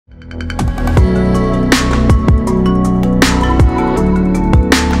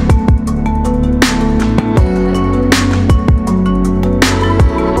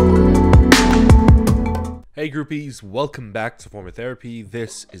groupies, welcome back to Form of Therapy.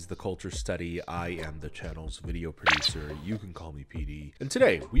 This is the Culture Study. I am the channel's video producer. You can call me PD. And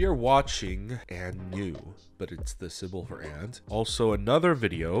today we are watching And New, but it's the symbol for and. Also another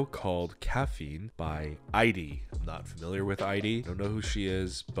video called Caffeine by Eyedi. I'm not familiar with Eyedi. Don't know who she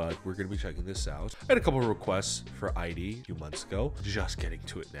is, but we're going to be checking this out. I had a couple of requests for Eyedi a few months ago. Just getting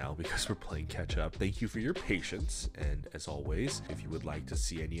to it now because we're playing catch up. Thank you for your patience. And as always, if you would like to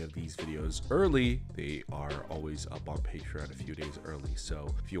see any of these videos early, they are always up on Patreon a few days early.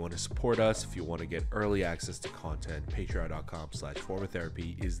 So if you want to support us, if you want to get early access to content,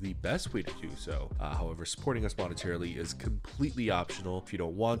 patreon.com/formatherapy is the best way to do so. However, supporting us monetarily is completely optional. If you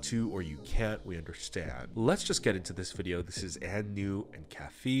don't want to or you can't, we understand. Let's just get into this video. This is And New and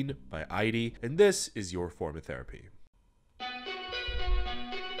Caffeine by Eyedi, and this is your form of therapy.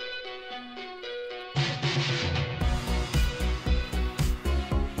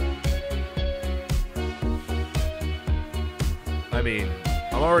 I mean,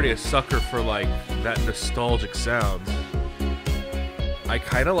 I'm already a sucker for like that nostalgic sound. I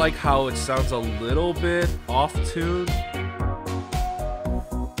kind of like how it sounds a little bit off tune.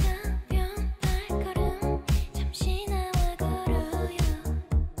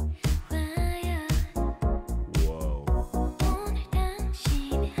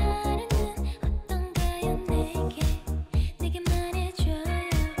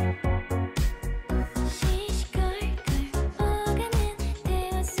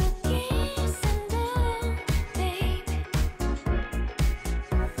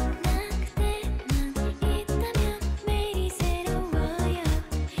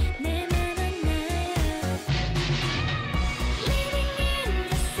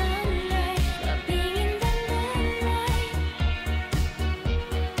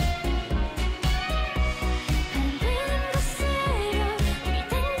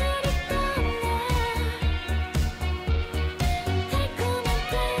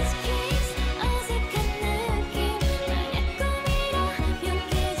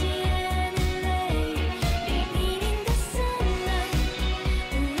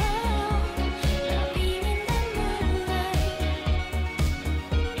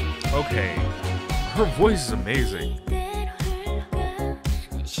 Okay, her voice is amazing.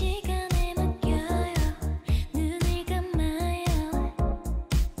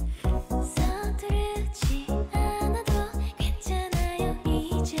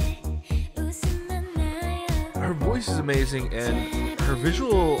 Her voice is amazing, and her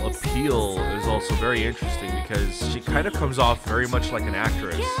visual appeal is also very interesting because she kind of comes off very much like an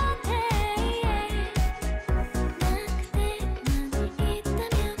actress.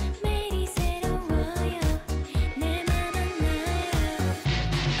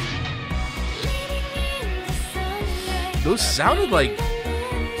 Those sounded like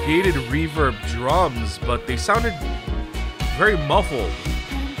gated reverb drums, but they sounded very muffled.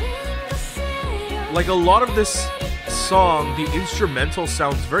 Like a lot of this song, the instrumental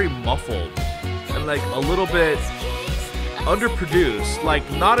sounds very muffled and like a little bit underproduced. Like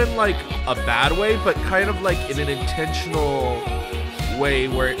not in like a bad way, but kind of like in an intentional way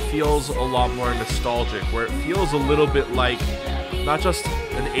where it feels a lot more nostalgic, where it feels a little bit like not just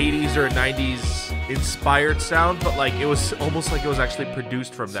an 80s or a 90s inspired sound, but like it was almost like it was actually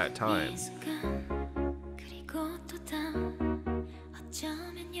produced from that time.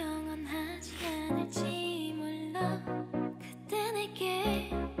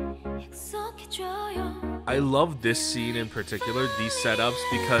 I love this scene in particular, these setups,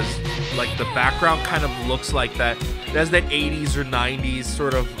 because like the background kind of looks like that. It has that 80s or 90s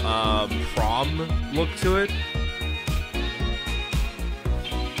sort of prom look to it.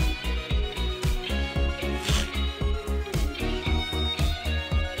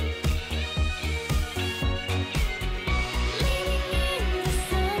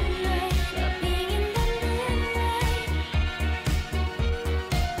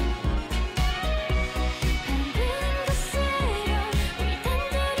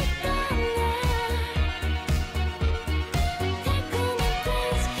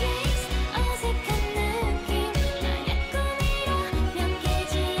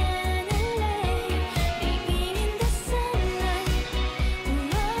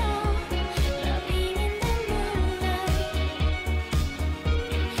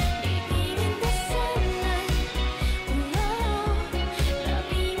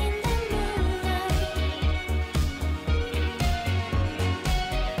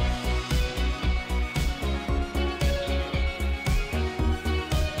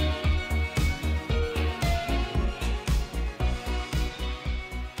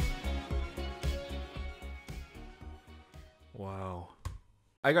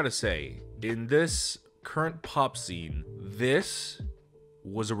 I gotta say, in this current pop scene, this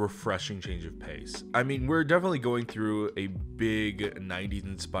was a refreshing change of pace. I mean, we're definitely going through a big 90s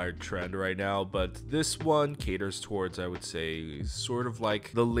inspired trend right now, but this one caters towards, I would say, sort of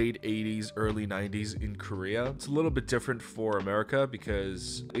like the late 80s, early 90s in Korea. It's a little bit different for America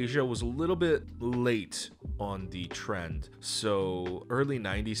because Asia was a little bit late on the trend. So early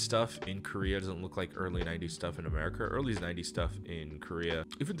 90s stuff in Korea doesn't look like early 90s stuff in America. Early 90s stuff in Korea,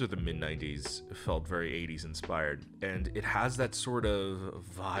 even through the mid 90s, felt very 80s inspired. And it has that sort of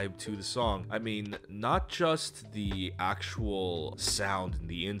vibe to the song. I mean, not just the actual sound and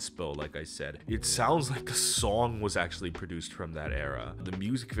the inspo, like I said. It sounds like the song was actually produced from that era. The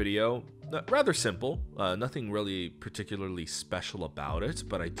music video, rather simple, nothing really particularly special about it,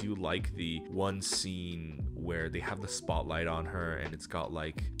 but I do like the one scene where they have the spotlight on her and it's got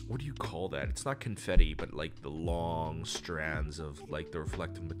like, what do you call that? It's not confetti, but like the long strands of like the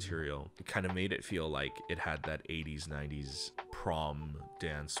reflective material. It kind of made it feel like it had that 80s, 90s prom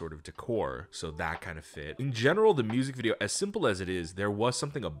dance sort of decor, so that kind of fit. In general, the music video, as simple as it is, there was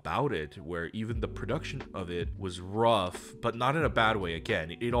something about it where even the production of it was rough, but not in a bad way.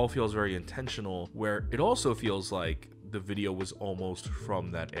 Again, it all feels very intentional, where it also feels like the video was almost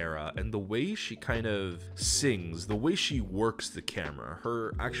from that era. And the way she kind of sings, the way she works the camera,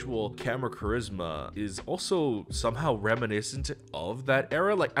 her actual camera charisma is also somehow reminiscent of that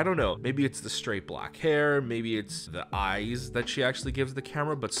era. Like, I don't know, maybe it's the straight black hair, maybe it's the eyes that she actually gives the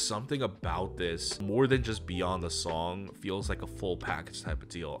camera, but something about this, more than just beyond the song, feels like a full package type of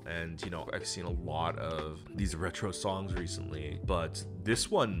deal. And, you know, I've seen a lot of these retro songs recently, but this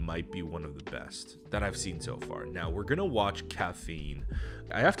one might be one of the best that I've seen so far. Now, we're gonna watch Caffeine.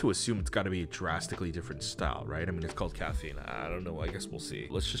 I have to assume it's got to be a drastically different style, right? I mean, it's called Caffeine. I don't know. I guess we'll see.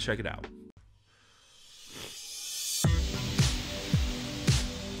 Let's just check it out.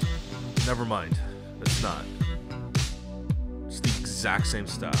 Never mind. It's not. It's the exact same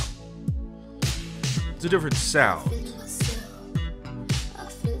style. It's a different sound.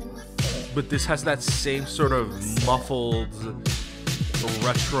 But this has that same sort of muffled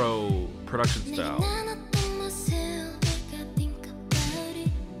retro production style.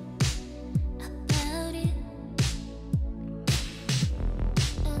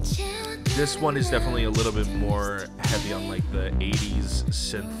 This one is definitely a little bit more heavy on like the 80s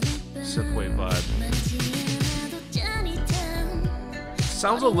synthwave vibe.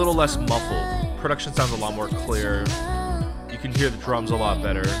 Sounds a little less muffled. Production sounds a lot more clear. You can hear the drums a lot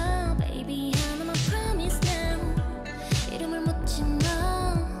better.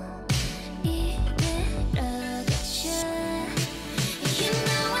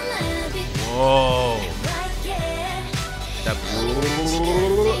 Whoa. That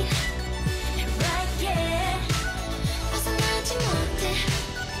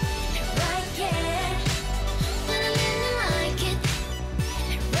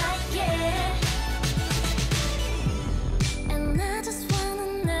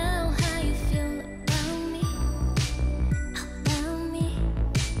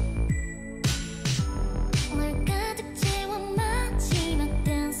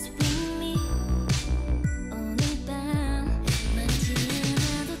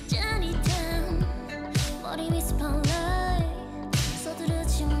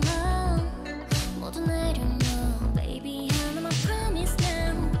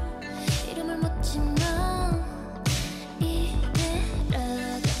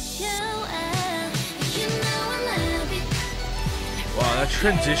that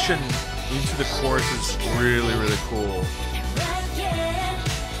transition into the chorus is really, really cool.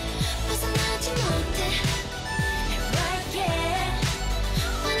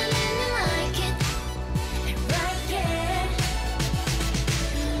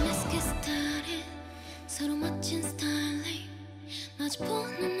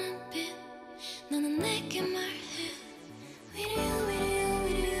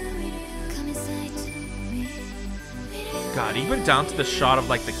 God, even down to the shot of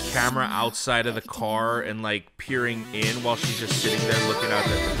like the camera outside of the car and like peering in while she's just sitting there looking out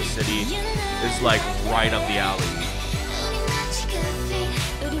at the city is like right up the alley.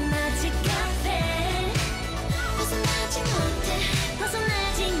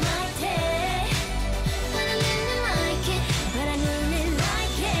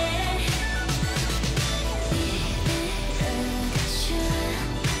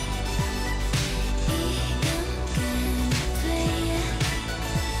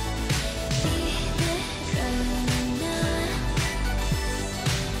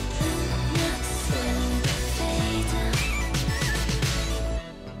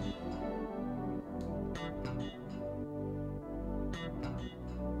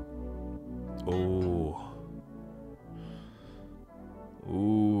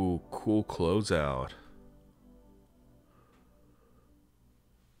 cool closeout.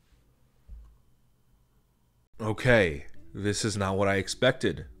 Okay, this is not what I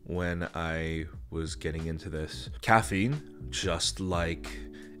expected when I was getting into this. Caffeine, just like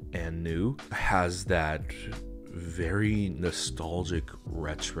and New, has that very nostalgic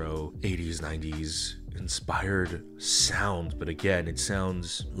retro 80s 90s inspired sound, but again, it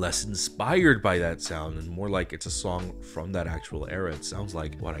sounds less inspired by that sound and more like it's a song from that actual era. It sounds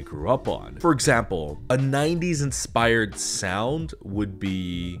like what I grew up on. For example, a 90s inspired sound would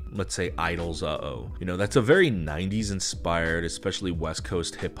be, let's say, Idol's Uh-Oh. You know, that's a very 90s inspired, especially West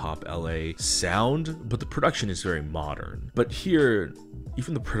Coast hip-hop LA sound, but the production is very modern. But here,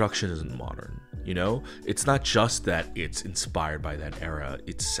 even the production isn't modern. You know, it's not just that it's inspired by that era.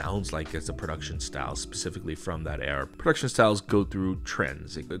 It sounds like it's a production style specifically from that era. Production styles go through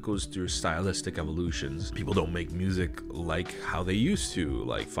trends. It goes through stylistic evolutions. People don't make music like how they used to,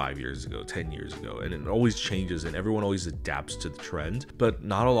 like 5 years ago, 10 years ago. And it always changes and everyone always adapts to the trend. But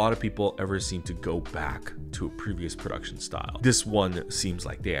not a lot of people ever seem to go back to a previous production style. This one seems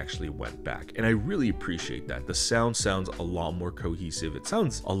like they actually went back. And I really appreciate that. The sound sounds a lot more cohesive. It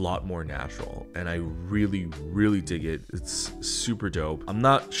sounds a lot more natural. And I really, really dig it. It's super dope. I'm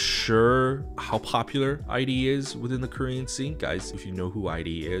not sure how popular Eyedi is within the Korean scene. Guys, if you know who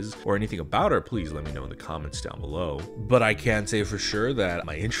Eyedi is or anything about her, please let me know in the comments down below. But I can say for sure that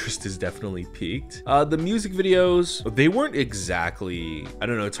my interest is definitely peaked. The music videos, they weren't exactly, I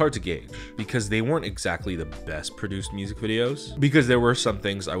don't know, it's hard to gauge because they weren't exactly the best produced music videos because there were some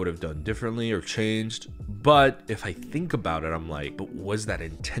things I would have done differently or changed. But if I think about it, I'm like, but was that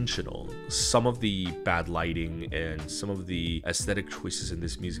intentional? Some of the bad lighting and some of the aesthetic choices in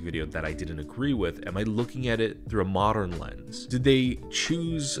this music video that I didn't agree with, am I looking at it through a modern lens? Did they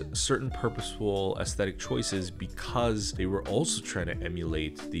choose certain purposeful aesthetic choices because they were also trying to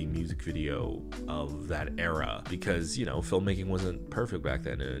emulate the music video of that era? Because, you know, filmmaking wasn't perfect back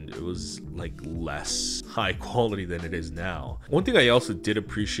then and it was like less high quality than it is now. One thing I also did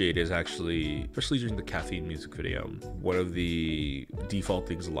appreciate is actually, especially during the Caffeine music video, one of the default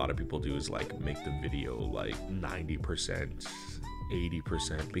things a lot of people do is like make the video like 90%,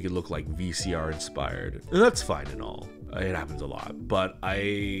 80%, make it look like VCR inspired. And that's fine and all. It happens a lot. But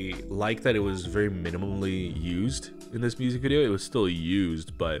I like that it was very minimally used in this music video. It was still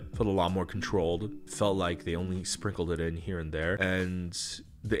used, but felt a lot more controlled. Felt like they only sprinkled it in here and there. And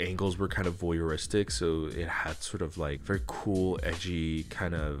the angles were kind of voyeuristic, so it had sort of like very cool, edgy,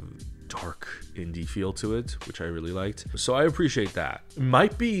 kind of dark indie feel to it, which I really liked. So I appreciate that. It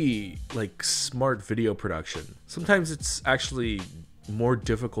might be like smart video production. Sometimes it's actually more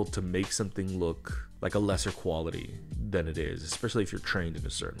difficult to make something look like a lesser quality than it is, especially if you're trained in a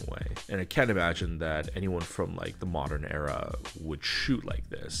certain way. And I can't imagine that anyone from like the modern era would shoot like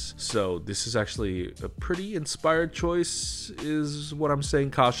this. So this is actually a pretty inspired choice, is what I'm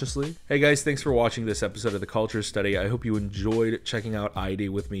saying cautiously. Hey guys, thanks for watching this episode of the Culture Study. I hope you enjoyed checking out Eyedi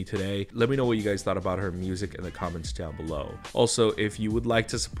with me today. Let me know what you guys thought about her music in the comments down below. Also, if you would like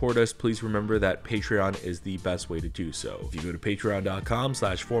to support us, please remember that Patreon is the best way to do so. If you go to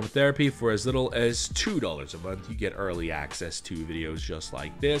patreon.com/formatherapy for as little as $2 a month, you get early access to videos just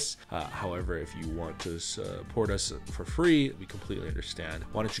like this. However, if you want to support us for free, we completely understand.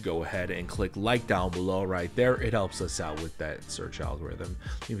 Why don't you go ahead and click like down below right there. It helps us out with that search algorithm.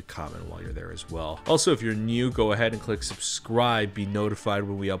 Leave a comment while you're there as well. Also, if you're new, go ahead and click subscribe, be notified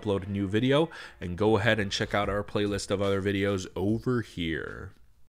when we upload a new video, and go ahead and check out our playlist of other videos over here.